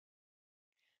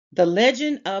The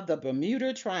Legend of the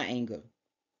Bermuda Triangle,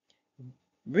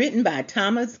 written by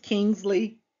Thomas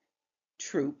Kingsley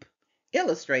Troop,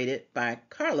 illustrated by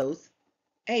Carlos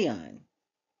Aon.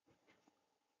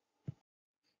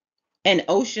 An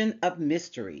ocean of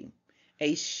mystery.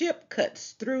 A ship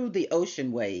cuts through the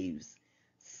ocean waves.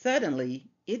 Suddenly,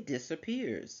 it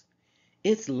disappears.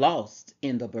 It's lost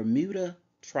in the Bermuda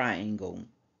Triangle.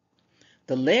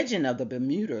 The legend of the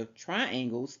Bermuda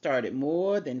Triangle started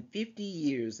more than 50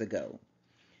 years ago.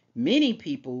 Many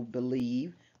people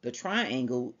believe the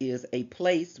triangle is a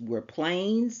place where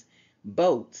planes,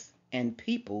 boats, and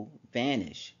people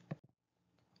vanish.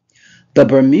 The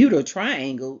Bermuda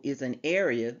Triangle is an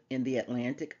area in the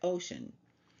Atlantic Ocean.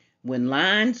 When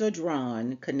lines are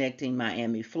drawn connecting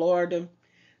Miami, Florida,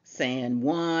 San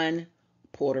Juan,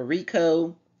 Puerto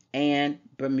Rico, and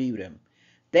Bermuda,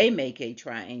 they make a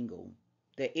triangle.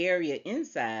 The area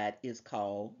inside is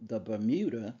called the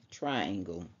Bermuda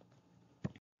Triangle.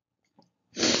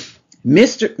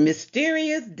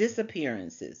 Mysterious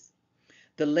disappearances.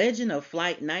 The legend of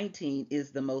Flight 19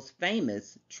 is the most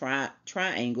famous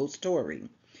triangle story.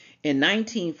 In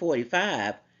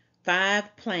 1945,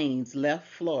 5 planes left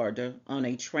Florida on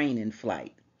a training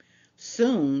flight.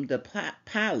 Soon, the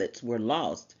pilots were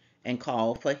lost and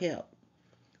called for help.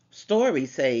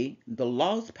 Stories say the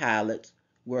lost pilots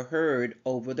were heard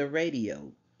over the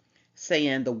radio,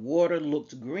 saying the water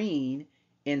looked green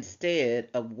instead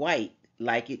of white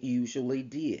like it usually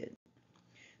did.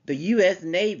 The U.S.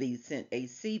 Navy sent a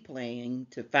seaplane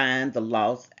to find the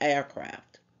lost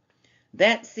aircraft.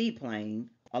 That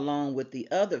seaplane, along with the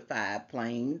other 5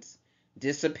 planes,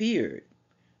 disappeared.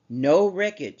 No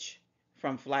wreckage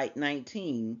from Flight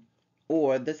 19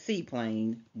 or the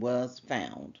seaplane was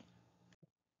found.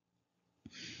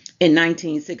 In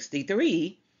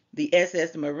 1963, the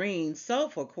SS Marine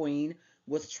Sulphur Queen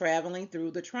was traveling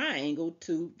through the Triangle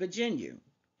to Virginia,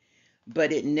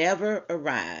 but it never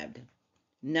arrived.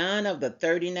 None of the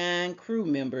 39 crew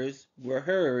members were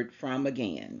heard from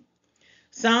again.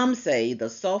 Some say the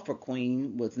Sulphur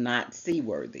Queen was not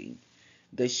seaworthy.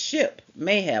 The ship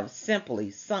may have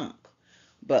simply sunk,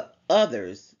 but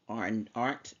others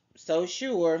aren't so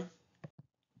sure.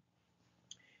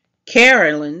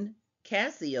 Carolyn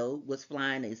Cassio was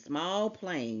flying a small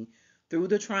plane through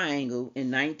the Triangle in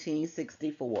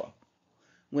 1964.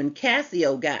 When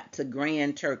Cassio got to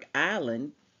Grand Turk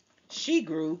Island, she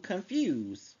grew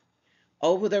confused.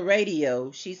 Over the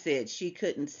radio, she said she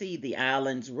couldn't see the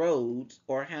island's roads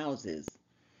or houses.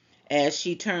 As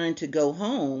she turned to go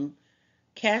home,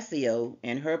 Cassio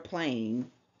and her plane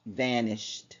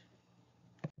vanished.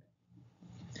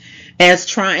 As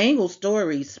triangle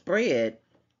stories spread,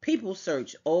 people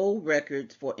searched old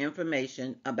records for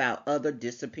information about other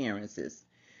disappearances.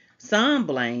 Some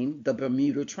blamed the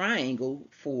Bermuda Triangle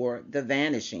for the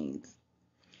vanishings.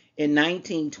 In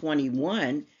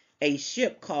 1921, a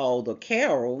ship called the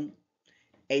Carol,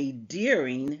 a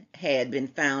Deering, had been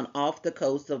found off the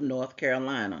coast of North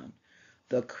Carolina.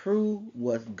 The crew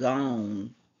was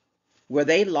gone. Were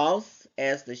they lost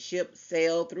as the ship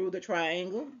sailed through the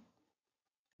triangle?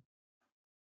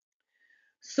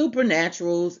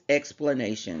 Supernatural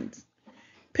explanations.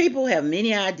 People have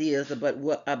many ideas about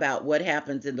what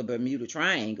happens in the Bermuda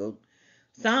Triangle.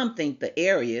 Some think the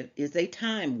area is a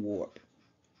time warp.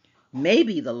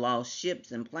 Maybe the lost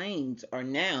ships and planes are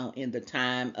now in the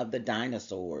time of the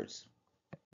dinosaurs.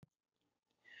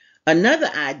 Another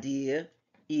idea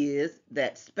is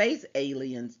that space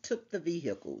aliens took the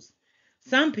vehicles.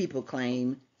 Some people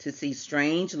claim to see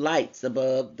strange lights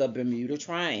above the Bermuda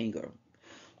Triangle.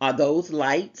 Are those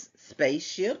lights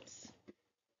spaceships?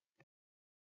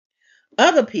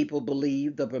 Other people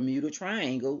believe the Bermuda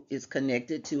Triangle is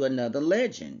connected to another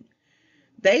legend.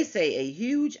 They say a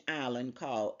huge island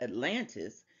called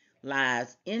Atlantis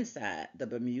lies inside the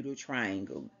Bermuda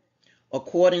Triangle.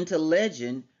 According to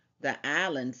legend, the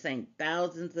island sank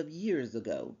thousands of years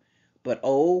ago, but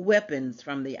old weapons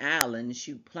from the island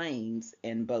shoot planes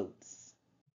and boats.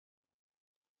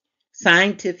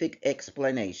 Scientific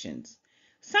explanations.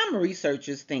 Some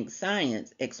researchers think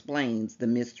science explains the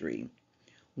mystery.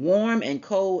 Warm and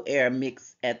cold air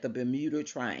mix at the Bermuda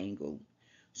Triangle.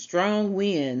 Strong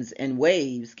winds and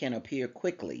waves can appear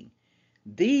quickly.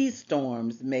 These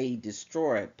storms may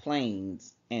destroy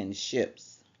planes and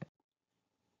ships.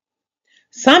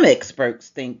 Some experts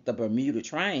think the Bermuda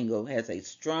Triangle has a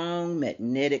strong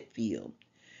magnetic field.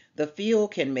 The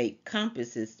field can make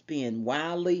compasses spin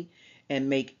wildly and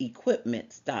make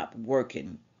equipment stop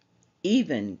working.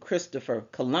 Even Christopher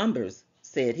Columbus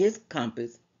said his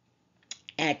compass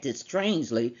acted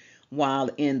strangely while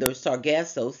in the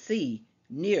Sargasso Sea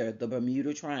near the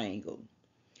Bermuda Triangle.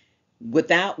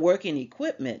 Without working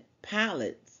equipment,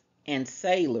 pilots and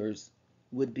sailors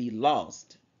would be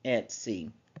lost at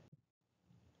sea.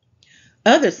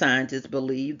 Other scientists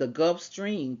believe the Gulf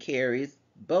Stream carries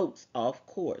boats off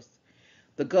course.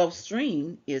 The Gulf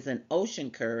Stream is an ocean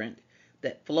current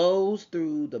that flows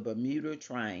through the Bermuda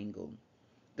Triangle.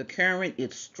 The current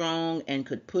is strong and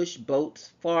could push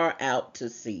boats far out to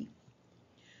sea.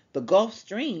 The Gulf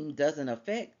Stream doesn't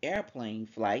affect airplane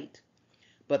flight,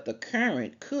 but the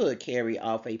current could carry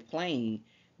off a plane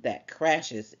that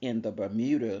crashes in the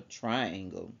Bermuda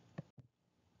Triangle.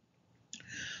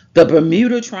 The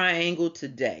Bermuda Triangle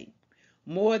today.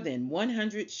 More than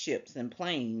 100 ships and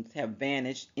planes have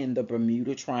vanished in the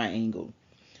Bermuda Triangle,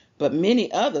 but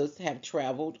many others have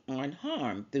traveled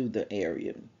unharmed through the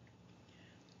area.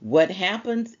 What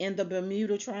happens in the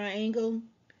Bermuda Triangle?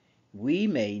 We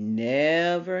may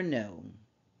never know.